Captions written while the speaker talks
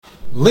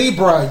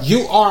Libra,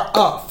 you are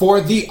up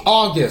for the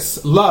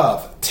August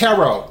Love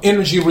Tarot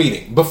Energy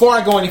Reading. Before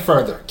I go any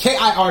further,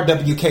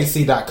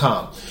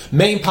 KIRWKC.com,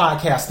 main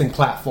podcasting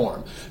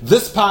platform.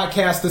 This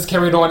podcast is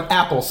carried on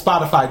Apple,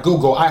 Spotify,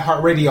 Google,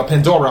 iHeartRadio,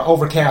 Pandora,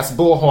 Overcast,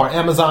 Bullhorn,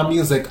 Amazon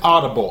Music,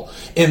 Audible,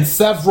 and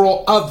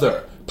several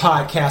other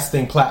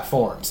podcasting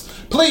platforms.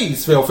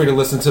 Please feel free to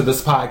listen to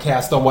this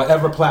podcast on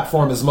whatever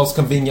platform is most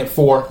convenient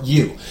for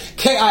you.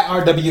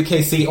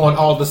 KIRWKC on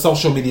all the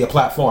social media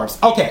platforms.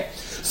 Okay.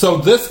 So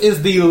this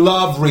is the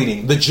love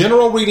reading. The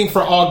general reading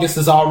for August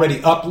is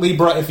already up,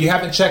 Libra. If you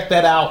haven't checked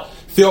that out,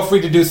 feel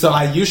free to do so.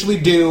 I usually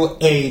do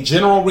a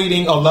general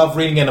reading, a love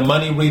reading, and a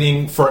money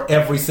reading for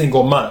every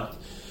single month.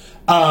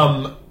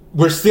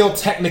 We're still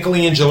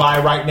technically in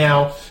July right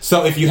now.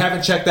 So if you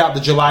haven't checked out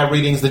the July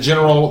readings, the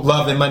general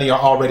love and money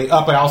are already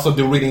up. I also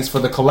do readings for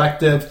the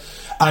collective.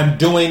 I'm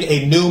doing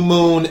a new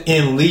moon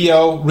in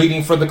Leo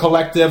reading for the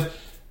collective.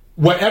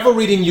 Whatever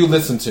reading you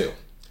listen to,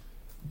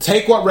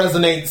 take what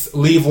resonates,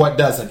 leave what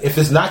doesn't. If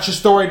it's not your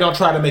story, don't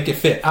try to make it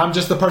fit. I'm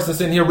just the person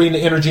sitting here reading the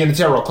energy and the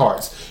tarot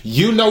cards.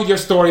 You know your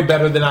story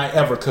better than I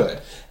ever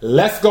could.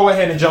 Let's go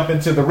ahead and jump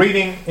into the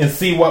reading and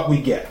see what we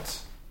get.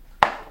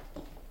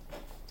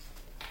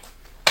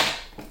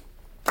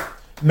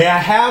 May I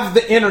have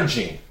the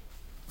energy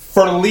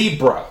for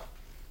Libra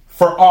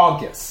for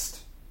August?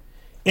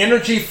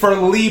 Energy for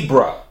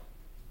Libra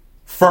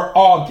for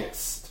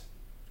August.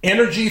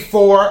 Energy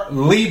for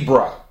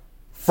Libra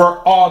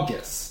for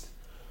August.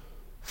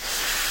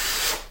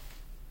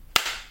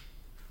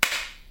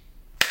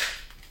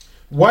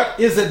 What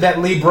is it that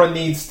Libra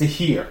needs to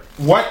hear?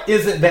 What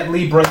is it that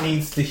Libra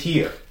needs to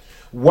hear?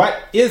 What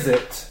is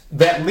it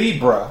that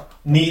Libra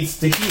needs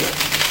to hear?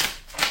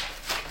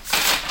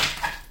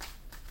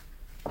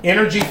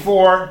 Energy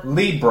for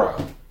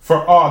Libra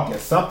for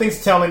August.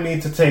 Something's telling me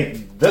to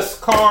take this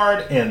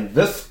card and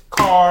this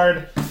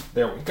card.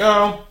 There we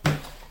go.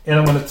 And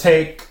I'm going to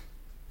take...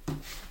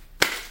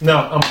 No,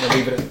 I'm going to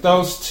leave it at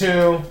those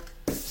two.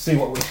 See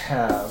what we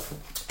have.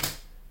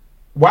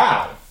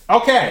 Wow.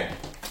 Okay.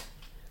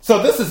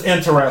 So this is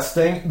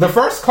interesting. The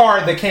first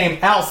card that came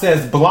out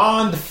says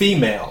blonde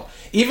female,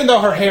 even though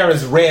her hair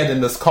is red in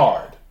this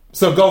card.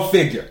 So go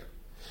figure.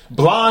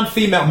 Blonde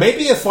female.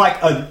 Maybe it's like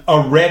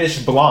a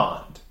reddish blonde.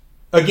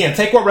 Again,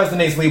 take what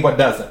resonates, leave what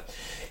doesn't.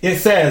 It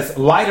says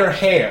lighter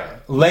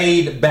hair,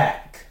 laid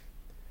back.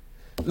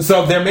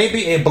 So there may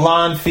be a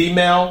blonde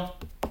female,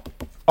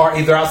 or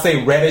either I'll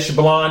say reddish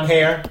blonde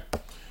hair,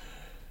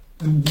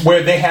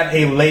 where they have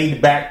a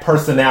laid back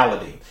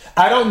personality.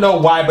 I don't know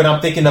why, but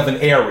I'm thinking of an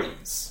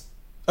Aries.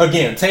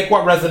 Again, take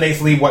what resonates,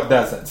 leave what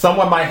doesn't.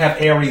 Someone might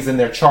have Aries in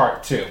their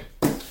chart too.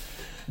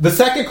 The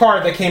second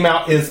card that came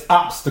out is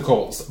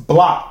obstacles,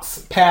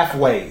 blocks,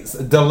 pathways,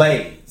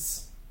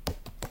 delays.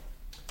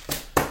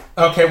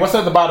 Okay, what's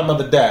at the bottom of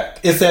the deck?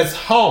 It says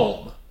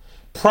home,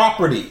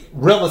 property,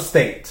 real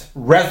estate,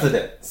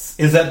 residence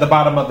is at the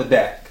bottom of the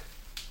deck.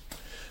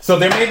 So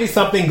there may be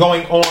something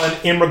going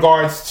on in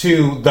regards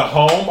to the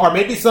home, or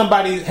maybe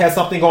somebody has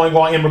something going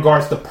on in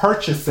regards to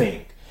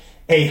purchasing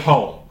a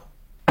home.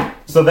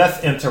 So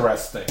that's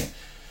interesting.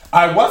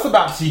 I was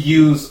about to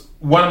use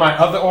one of my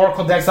other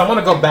oracle decks. I want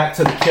to go back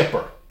to the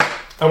Kipper.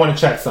 I want to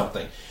check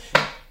something.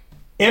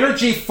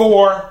 Energy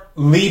for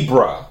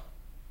Libra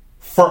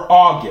for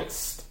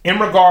August in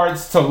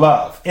regards to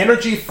love.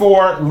 Energy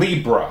for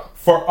Libra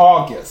for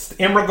August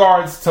in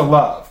regards to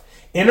love.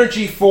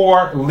 Energy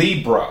for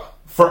Libra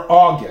for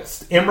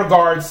August in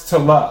regards to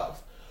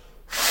love.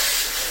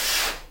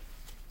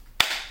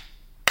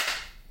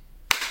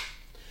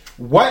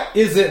 What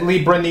is it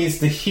Libra needs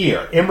to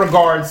hear in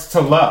regards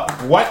to love?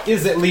 What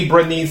is it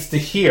Libra needs to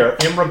hear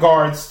in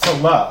regards to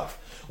love?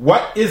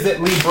 What is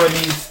it Libra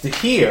needs to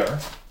hear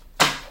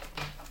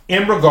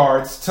in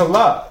regards to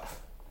love?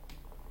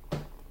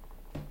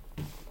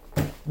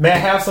 May I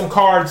have some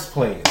cards,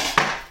 please?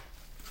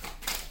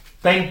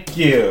 Thank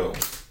you.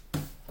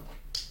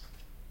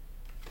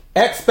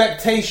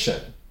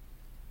 Expectation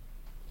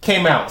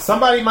came out.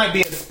 Somebody might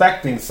be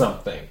expecting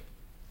something.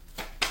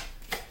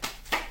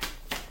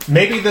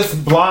 Maybe this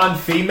blonde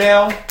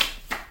female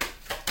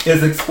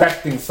is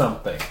expecting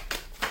something.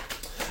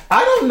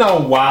 I don't know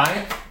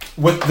why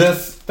with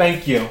this.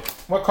 Thank you.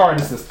 What card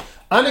is this?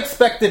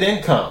 Unexpected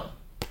income.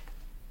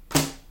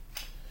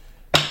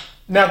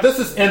 Now this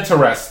is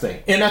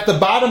interesting. And at the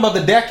bottom of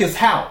the deck is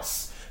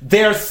house.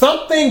 There's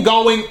something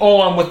going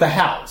on with the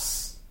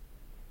house.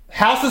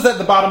 House is at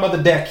the bottom of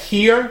the deck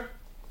here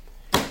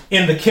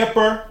in the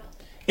Kipper.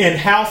 And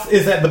house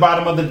is at the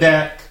bottom of the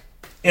deck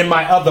in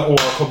my other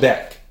oracle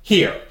deck.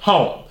 Here,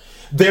 home.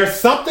 There's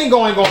something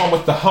going on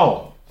with the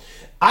home.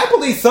 I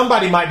believe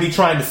somebody might be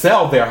trying to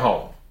sell their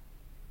home,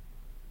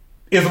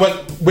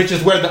 which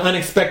is where the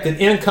unexpected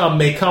income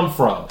may come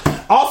from.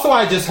 Also,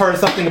 I just heard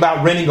something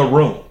about renting a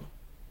room.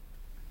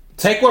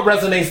 Take what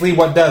resonates, leave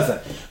what doesn't.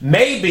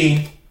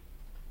 Maybe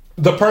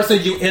the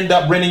person you end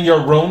up renting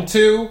your room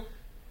to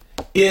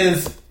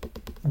is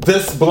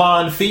this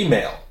blonde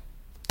female.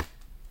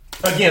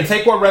 Again,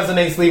 take what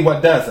resonates, leave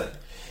what doesn't.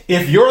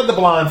 If you're the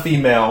blonde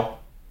female,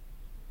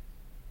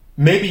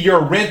 Maybe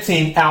you're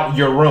renting out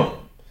your room.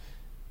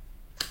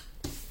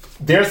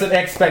 There's an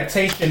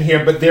expectation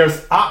here, but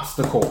there's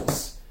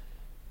obstacles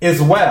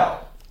as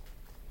well.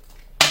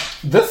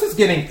 This is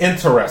getting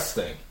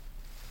interesting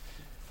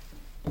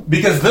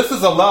because this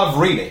is a love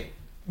reading.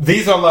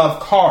 These are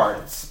love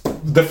cards.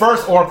 The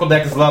first Oracle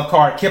deck is love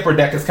card. Kipper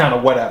deck is kind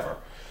of whatever.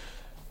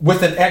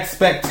 With an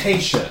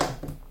expectation.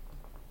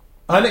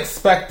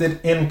 Unexpected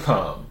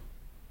income.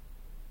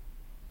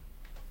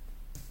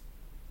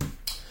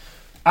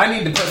 I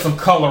need to put some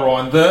color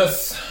on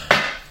this.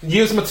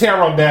 Use my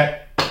tarot deck.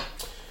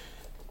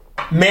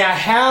 May I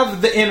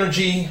have the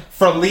energy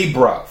for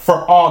Libra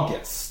for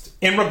August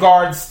in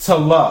regards to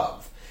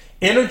love.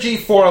 Energy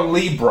for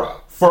Libra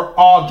for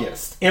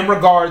August in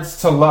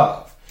regards to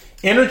love.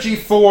 Energy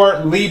for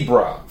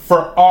Libra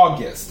for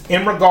August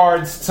in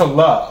regards to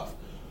love.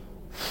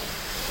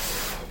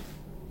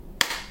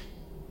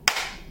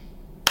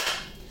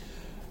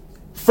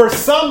 For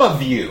some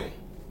of you,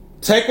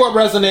 take what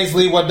resonates,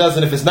 leave what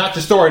doesn't. If it's not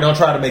your story, don't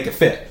try to make it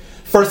fit.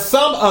 For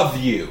some of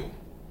you,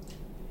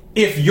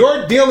 if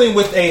you're dealing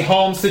with a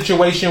home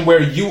situation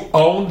where you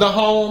own the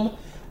home,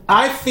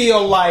 I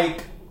feel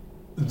like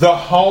the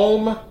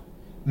home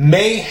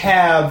may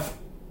have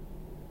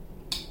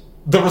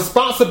the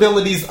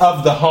responsibilities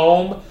of the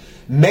home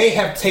may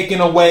have taken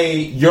away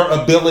your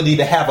ability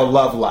to have a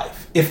love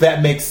life, if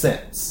that makes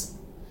sense.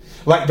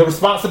 Like the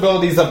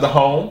responsibilities of the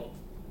home.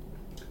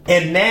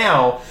 And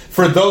now,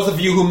 for those of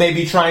you who may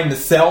be trying to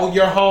sell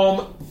your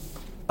home,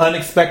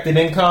 unexpected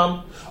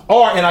income,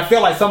 and I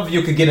feel like some of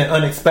you could get an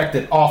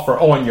unexpected offer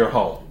on your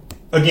home.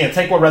 Again,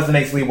 take what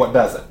resonates, leave what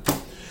doesn't.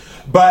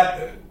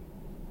 But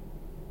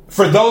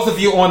for those of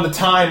you on the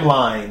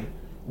timeline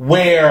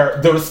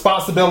where the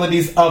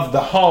responsibilities of the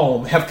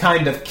home have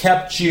kind of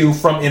kept you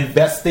from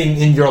investing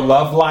in your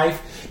love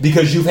life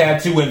because you've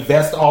had to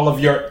invest all of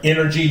your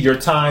energy, your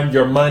time,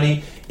 your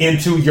money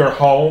into your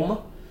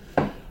home,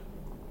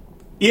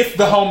 if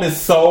the home is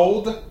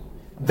sold,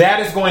 that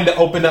is going to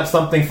open up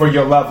something for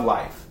your love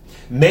life.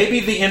 Maybe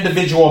the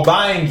individual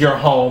buying your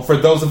home, for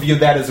those of you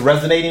that is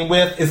resonating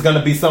with, is going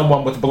to be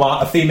someone with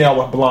a female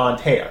with blonde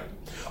hair.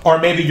 Or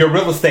maybe your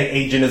real estate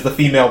agent is the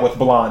female with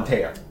blonde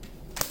hair.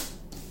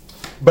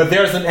 But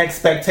there's an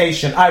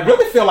expectation. I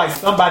really feel like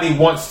somebody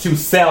wants to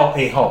sell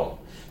a home.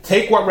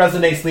 Take what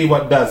resonates, leave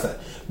what doesn't.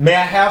 May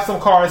I have some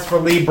cards for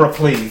Libra,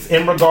 please,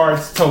 in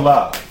regards to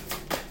love?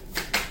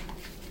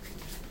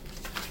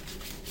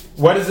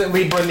 What does it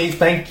Libra need?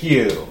 Thank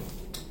you.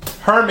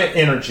 Hermit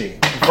energy.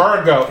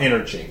 Virgo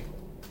energy.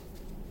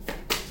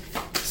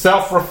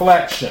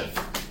 Self-reflection.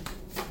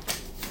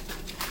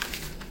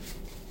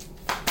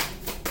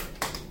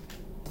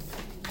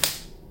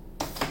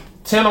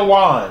 Ten of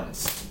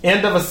Wands.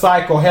 End of a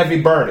cycle,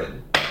 heavy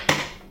burden.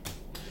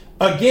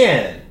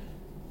 Again,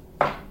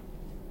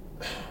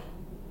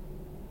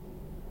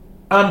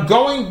 I'm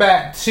going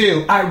back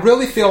to, I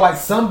really feel like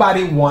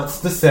somebody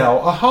wants to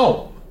sell a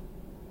home.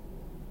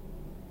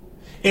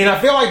 And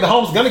I feel like the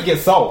home's going to get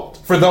sold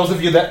for those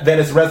of you that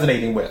it's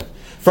resonating with.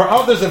 For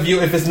others of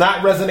you, if it's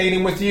not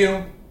resonating with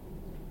you,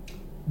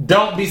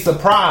 don't be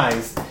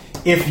surprised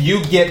if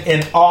you get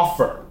an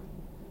offer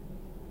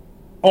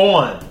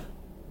on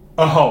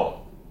a home.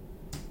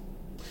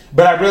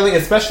 But I really,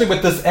 especially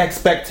with this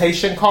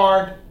expectation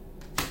card,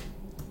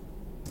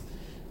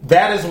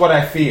 that is what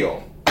I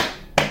feel.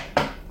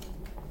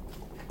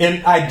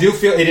 And I do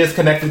feel it is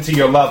connected to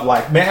your love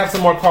life. May I have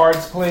some more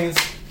cards, please?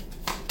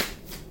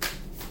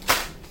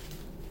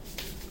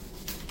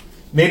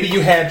 Maybe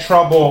you had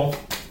trouble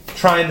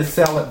trying to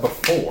sell it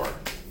before.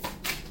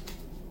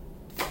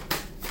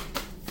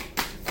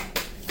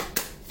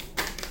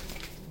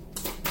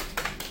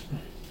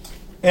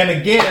 And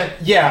again,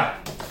 yeah,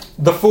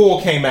 the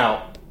Fool came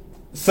out.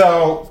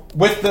 So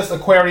with this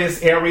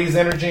Aquarius Aries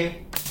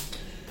energy,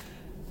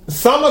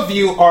 some of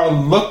you are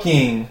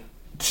looking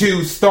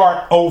to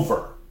start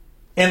over.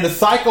 And the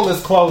cycle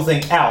is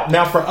closing out.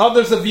 Now for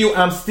others of you,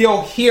 I'm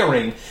still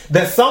hearing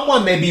that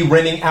someone may be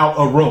renting out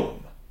a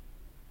room.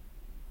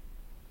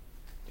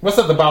 What's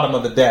at the bottom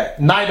of the deck?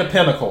 Knight of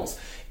Pentacles.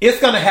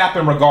 It's going to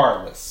happen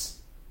regardless.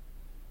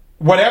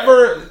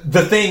 Whatever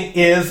the thing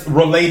is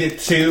related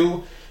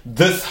to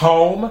this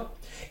home,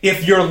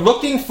 if you're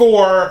looking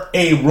for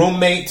a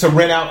roommate to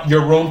rent out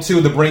your room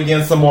to bring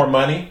in some more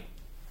money,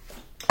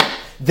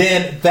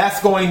 then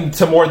that's going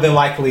to more than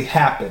likely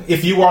happen.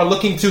 If you are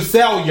looking to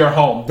sell your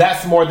home,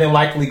 that's more than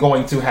likely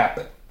going to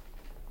happen.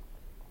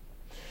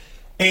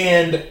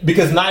 And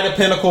because Knight of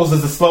Pentacles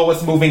is the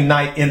slowest moving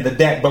knight in the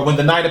deck. But when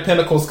the Knight of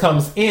Pentacles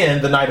comes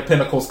in, the Knight of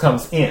Pentacles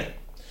comes in.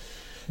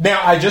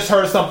 Now, I just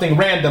heard something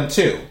random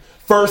too.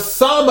 For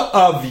some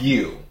of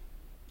you,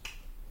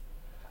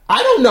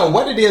 I don't know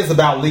what it is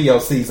about Leo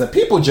season.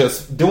 People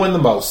just doing the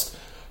most.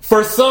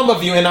 For some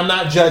of you, and I'm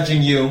not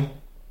judging you,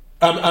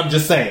 I'm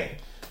just saying.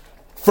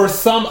 For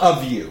some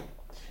of you,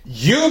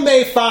 you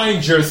may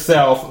find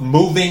yourself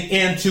moving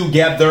in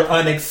together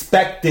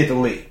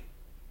unexpectedly.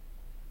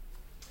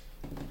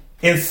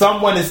 And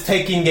someone is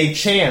taking a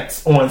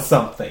chance on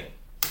something.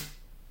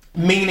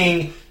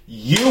 Meaning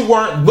you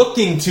weren't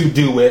looking to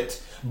do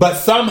it, But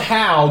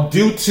somehow,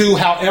 due to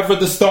however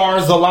the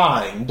stars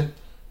aligned,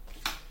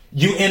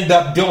 you end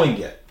up doing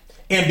it.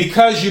 And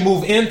because you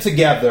move in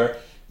together,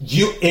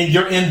 you're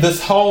in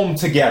this home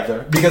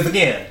together. Because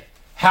again,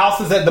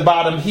 house is at the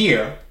bottom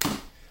here.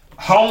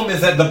 Home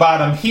is at the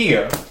bottom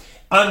here.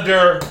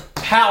 Under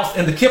house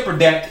in the Kipper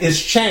deck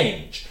is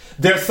change.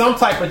 There's some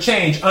type of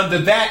change. Under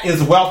that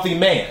is wealthy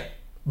man.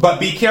 But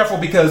be careful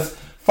because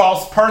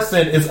false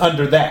person is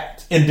under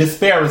that. And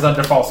despair is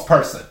under false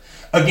person.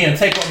 Again,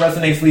 take what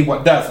resonates, leave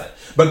what doesn't.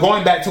 But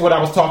going back to what I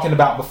was talking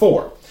about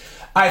before,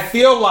 I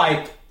feel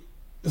like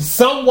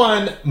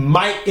someone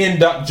might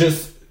end up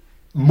just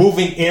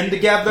moving in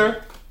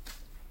together.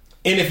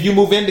 And if you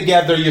move in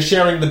together, you're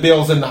sharing the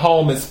bills in the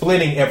home and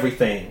splitting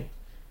everything.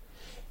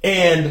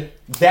 And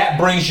that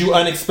brings you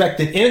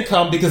unexpected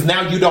income because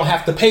now you don't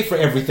have to pay for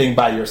everything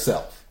by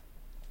yourself.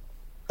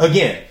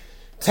 Again,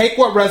 take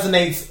what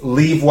resonates,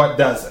 leave what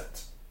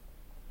doesn't.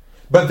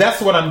 But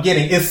that's what I'm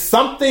getting. It's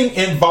something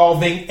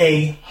involving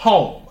a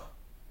home.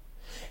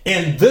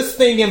 And this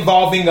thing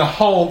involving a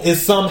home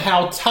is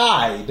somehow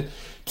tied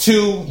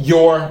to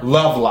your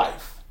love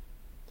life.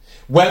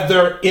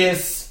 Whether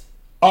it's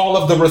all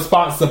of the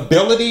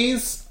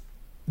responsibilities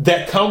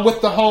that come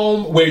with the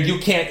home where you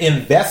can't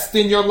invest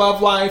in your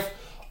love life,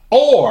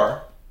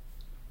 or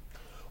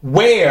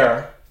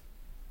where,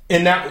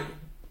 in that,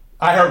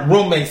 I heard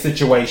roommate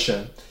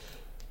situation,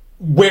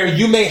 where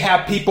you may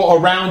have people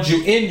around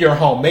you in your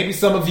home. Maybe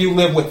some of you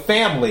live with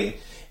family,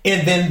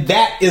 and then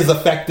that is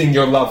affecting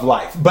your love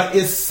life. But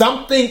it's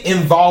something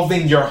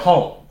involving your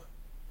home.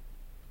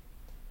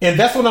 And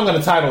that's what I'm going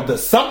to title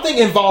this. Something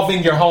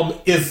involving your home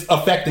is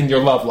affecting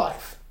your love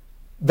life.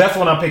 That's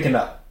what I'm picking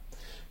up.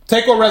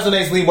 Take what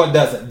resonates, leave what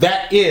doesn't.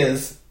 That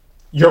is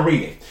your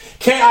reading.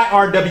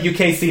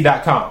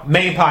 KIRWKC.com,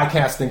 main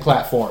podcasting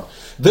platform.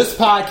 This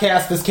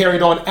podcast is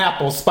carried on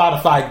Apple,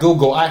 Spotify,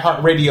 Google,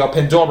 iHeartRadio,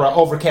 Pandora,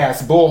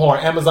 Overcast,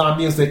 Bullhorn, Amazon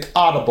Music,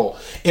 Audible,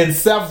 and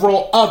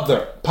several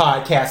other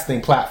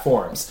podcasting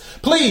platforms.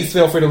 Please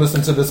feel free to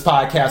listen to this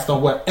podcast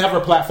on whatever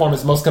platform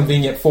is most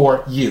convenient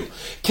for you.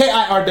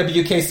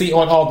 KIRWKC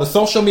on all the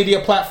social media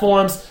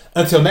platforms.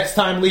 Until next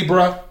time,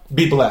 Libra,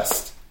 be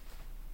blessed.